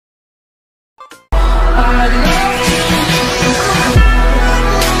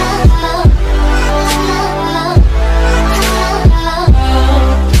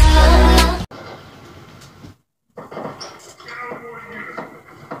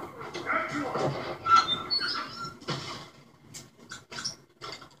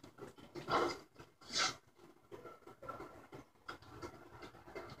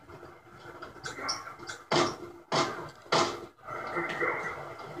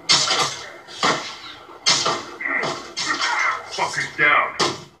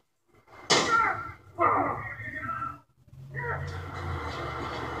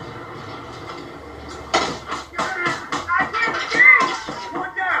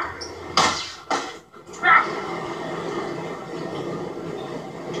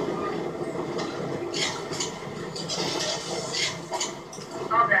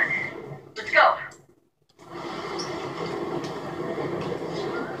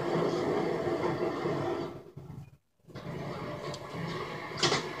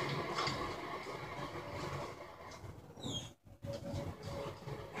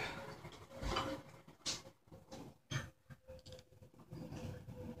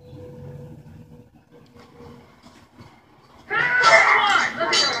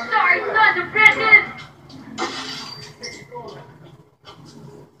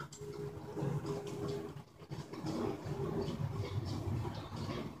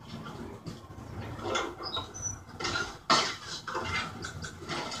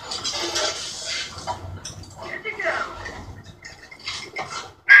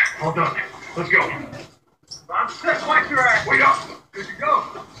Let's go. I'm set. Watch your ass. Wait up. Good to go.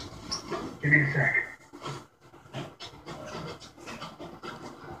 Give me a sec.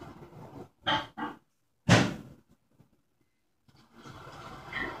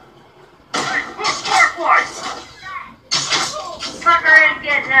 Hey, look, firefly! Fucker ain't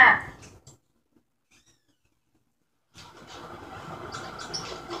getting up.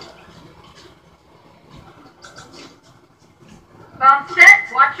 Bomb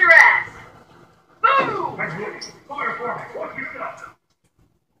set, watch your ass. Boom! Thanks, Woody. Fire for me. Watch yourself.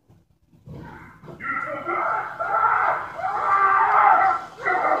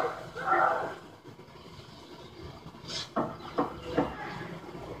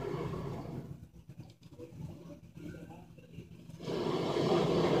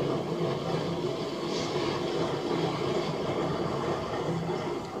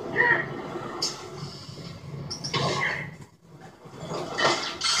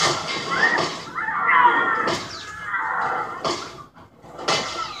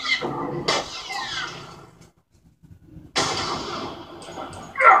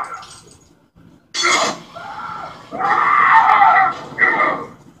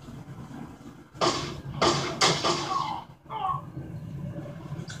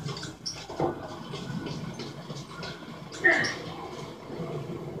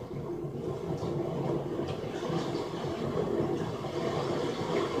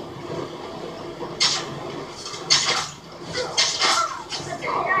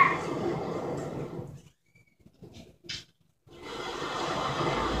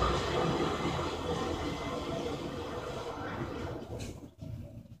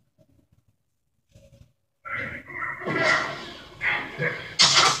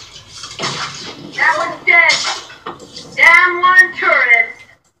 That one's dead. Down one turret.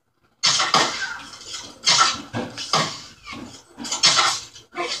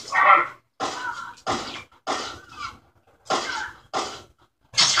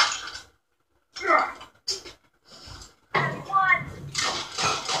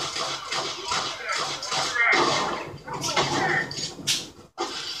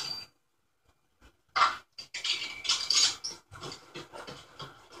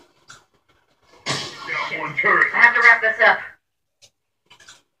 One turret. I have to wrap this up.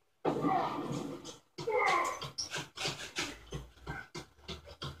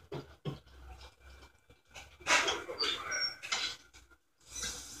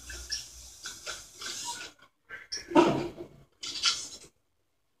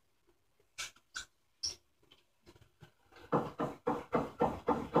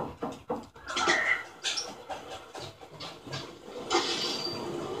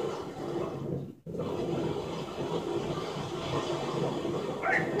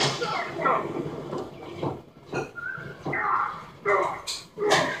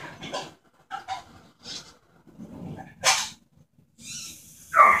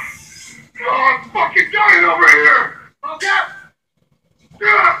 I'm fucking dying over here! Look out!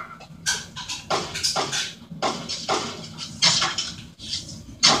 Ah!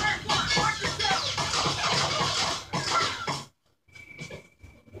 Watch yourself!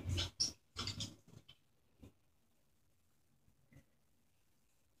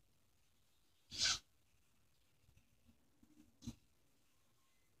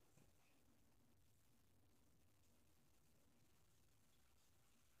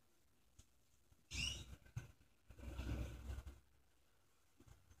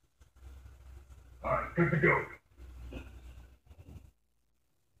 All right, good to go.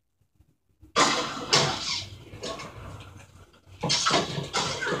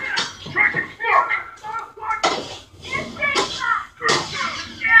 Striking spark!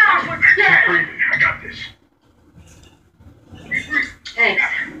 Keep breathing. I got this. Keep breathing. Thanks.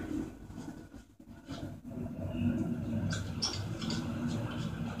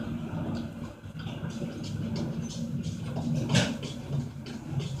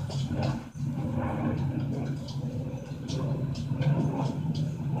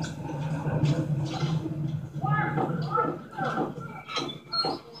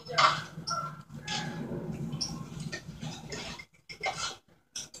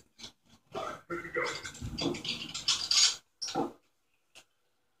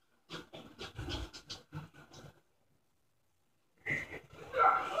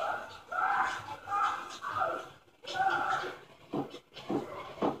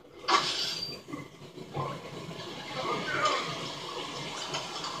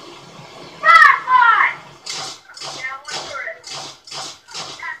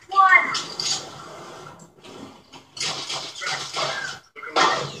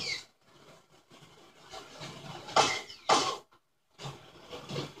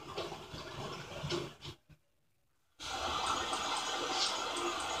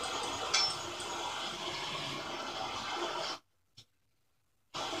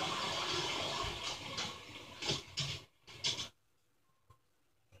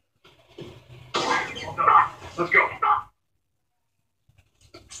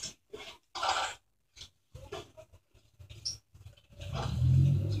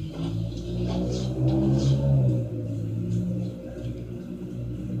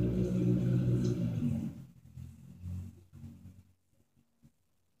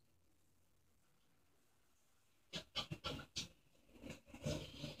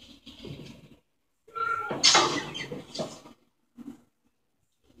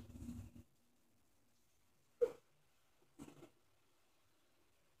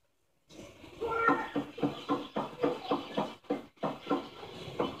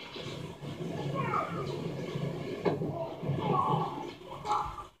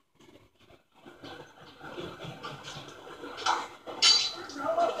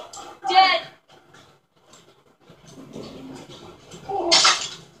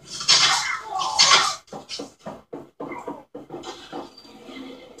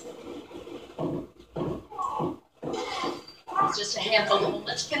 a handful of them.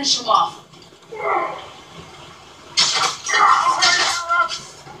 Let's finish them off.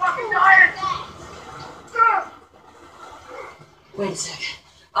 Wait a second.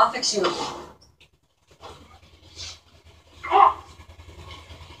 I'll fix you up.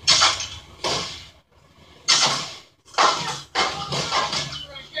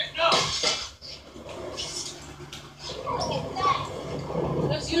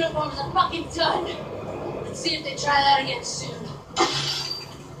 Those uniforms are fucking done. Let's see if they try that again soon.